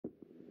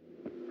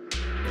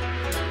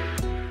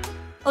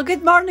Well,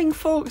 good morning,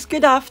 folks.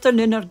 Good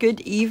afternoon or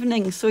good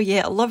evening. So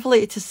yeah,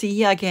 lovely to see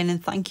you again,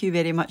 and thank you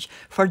very much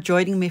for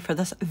joining me for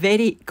this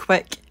very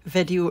quick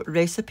video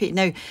recipe.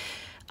 Now,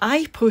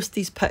 I post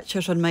these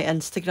pictures on my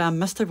Instagram.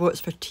 Mr.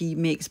 What's for Tea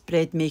makes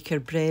bread maker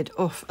bread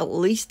at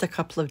least a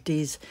couple of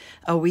days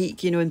a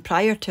week, and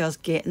prior to us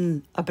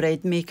getting a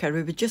bread maker,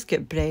 we would just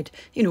get bread,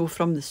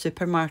 from the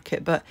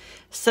supermarket. But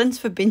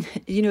since we've been,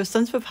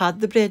 since we've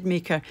had the bread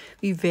maker,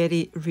 we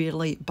very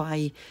rarely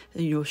buy,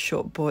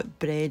 shop bought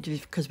bread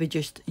because we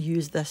just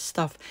use this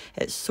stuff.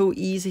 It's so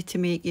easy to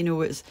make,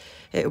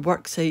 it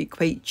works out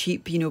quite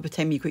cheap, by the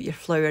time you've got your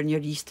flour and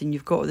your yeast and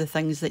you've got all the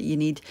things that you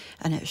need,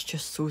 and it's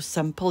just so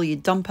simple. You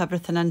dump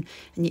everything in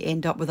and you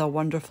end up with a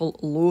wonderful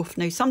loaf.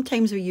 Now,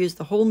 sometimes we use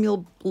the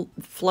wholemeal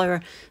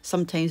flour,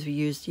 sometimes we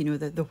use,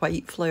 the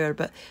white flour,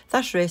 but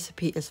this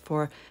recipe is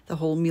for the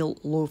wholemeal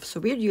loaf. So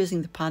we're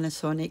using the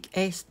Panasonic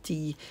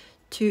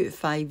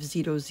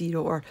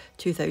SD-2500 or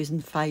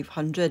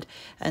 2500,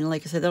 and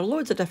like I said, there are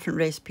loads of different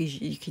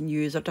recipes you can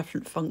use or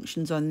different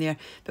functions on there,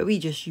 but we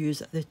just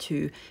use the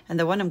two, and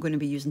the one I'm going to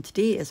be using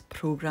today is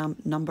program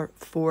number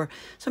 4.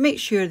 So make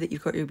sure that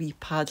you've got your wee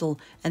paddle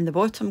in the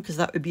bottom, because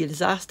that would be a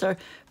disaster,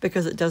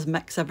 because it does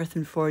mix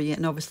everything for you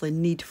and obviously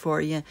knead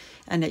for you,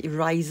 and it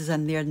rises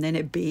in there and then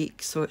it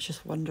bakes, so it's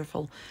just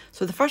wonderful.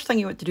 So the first thing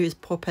you want to do is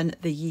pop in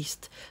the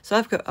yeast. So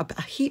I've got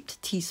a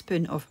heaped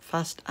teaspoon of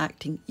fast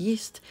acting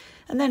yeast,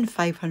 and then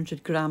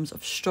 500 grams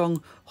of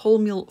strong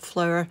wholemeal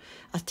flour,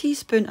 a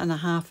teaspoon and a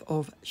half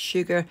of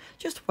sugar,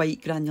 just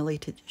white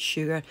granulated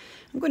sugar.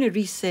 I'm going to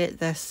reset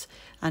this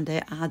and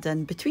add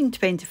in between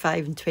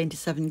 25 and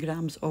 27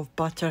 grams of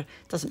butter,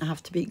 doesn't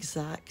have to be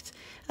exact,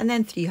 and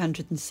then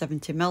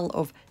 370 ml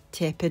of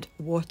tepid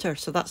water.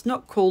 So that's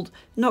not cold,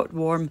 not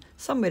warm,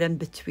 somewhere in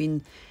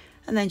between.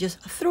 And then just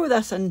throw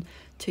this in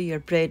to your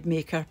bread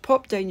maker,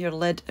 pop down your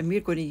lid, and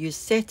we're going to use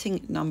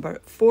setting number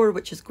 4,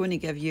 which is going to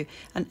give you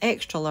an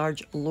extra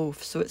large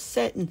loaf. So it's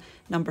setting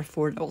number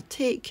 4, and it will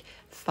take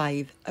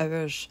 5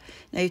 hours.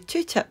 Now,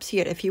 2 tips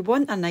here. If you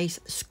want a nice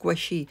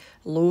squishy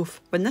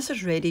loaf, when this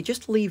is ready,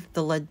 just leave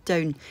the lid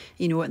down,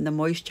 and the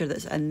moisture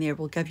that's in there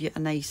will give you a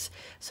nice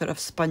sort of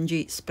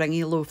spongy,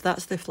 springy loaf.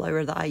 That's the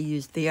flour that I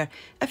used there.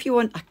 If you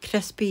want a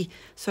crispy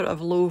sort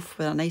of loaf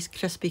with a nice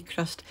crispy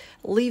crust,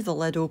 leave the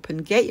lid open,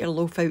 get your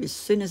loaf out as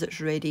soon as it's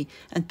ready,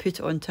 and put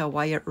it onto a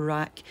wire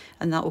rack,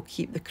 and that will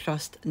keep the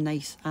crust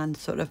nice and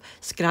sort of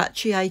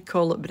scratchy, I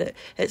call it, but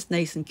it's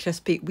nice and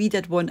crispy. We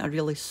did want a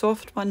really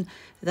soft one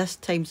this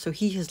time, so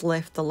he has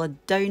left the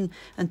lid down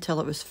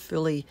until it was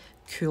fully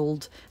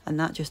cooled, and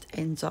that just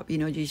ends up,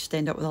 you just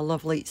end up with a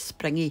lovely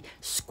springy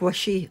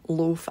squishy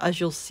loaf, as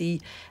you'll see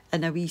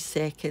in a wee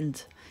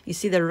second. You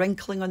see the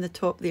wrinkling on the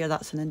top there?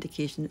 That's an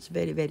indication it's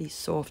very, very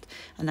soft,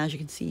 and as you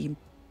can see,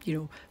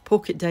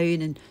 poke it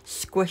down and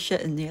squish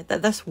it in there.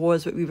 This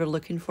was what we were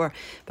looking for.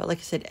 But like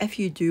I said, if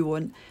you do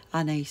want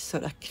a nice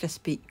sort of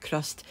crispy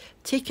crust,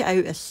 take it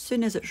out as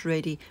soon as it's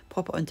ready,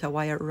 pop it onto a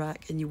wire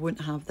rack, and you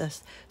won't have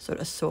this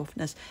sort of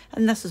softness.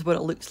 And this is what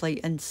it looks like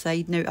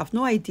inside. Now, I've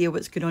no idea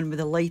what's going on with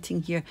the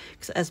lighting here,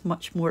 because it is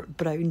much more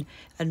brown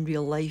in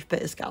real life,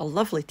 but it's got a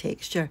lovely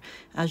texture,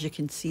 as you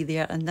can see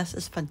there. And this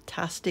is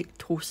fantastic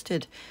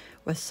toasted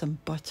with some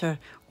butter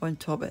on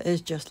top. It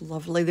is just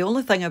lovely. The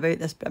only thing about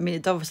this,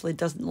 it obviously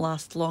doesn't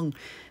last long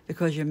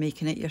because you're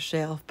making it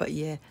yourself, but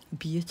yeah,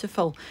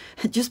 beautiful.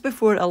 Just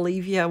before I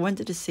leave you, I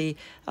wanted to say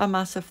a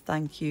massive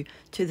thank you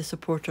to the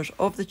supporters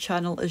of the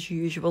channel, as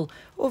usual,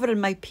 over on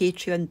my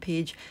Patreon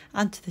page,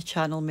 and to the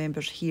channel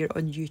members here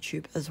on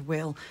YouTube as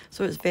well.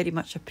 So it's very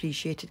much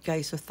appreciated,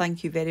 guys. So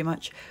thank you very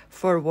much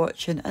for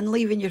watching and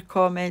leaving your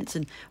comments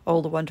and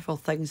all the wonderful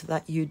things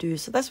that you do.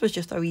 So this was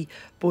just a wee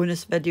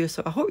bonus video,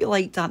 so I hope you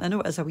liked that. I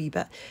know it is a wee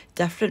bit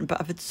different,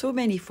 but I've had so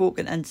many folk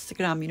on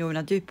Instagram, and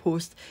I do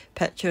post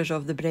pictures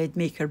of the bread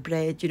maker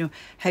bread,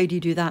 how do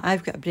you do that?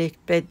 I've got a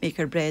bread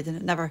maker bread, and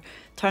it never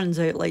turns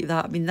out like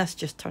that. This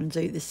just turns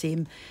out the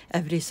same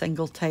every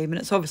single time, and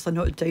it's obviously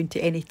not down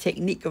to any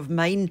technique of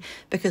mine,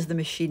 because the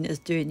machine is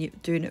doing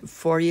it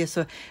for you.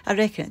 So I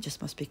reckon it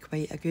just must be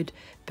quite a good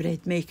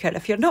bread maker.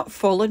 If you're not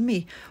following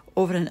me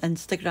over on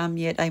Instagram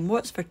yet, I'm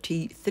What's for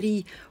Tea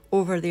 3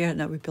 over there,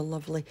 and it would be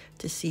lovely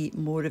to see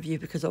more of you,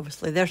 because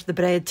obviously there's the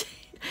bread.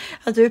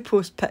 I do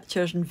post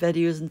pictures and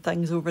videos and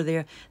things over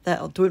there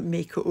that don't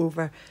make it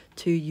over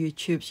to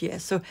YouTube yet.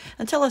 So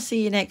until I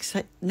see you next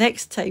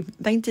time,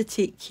 mind to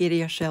take care of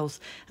yourselves,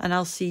 and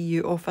I'll see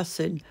you off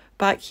soon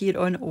back here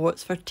on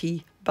What's for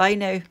Tea. Bye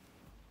now.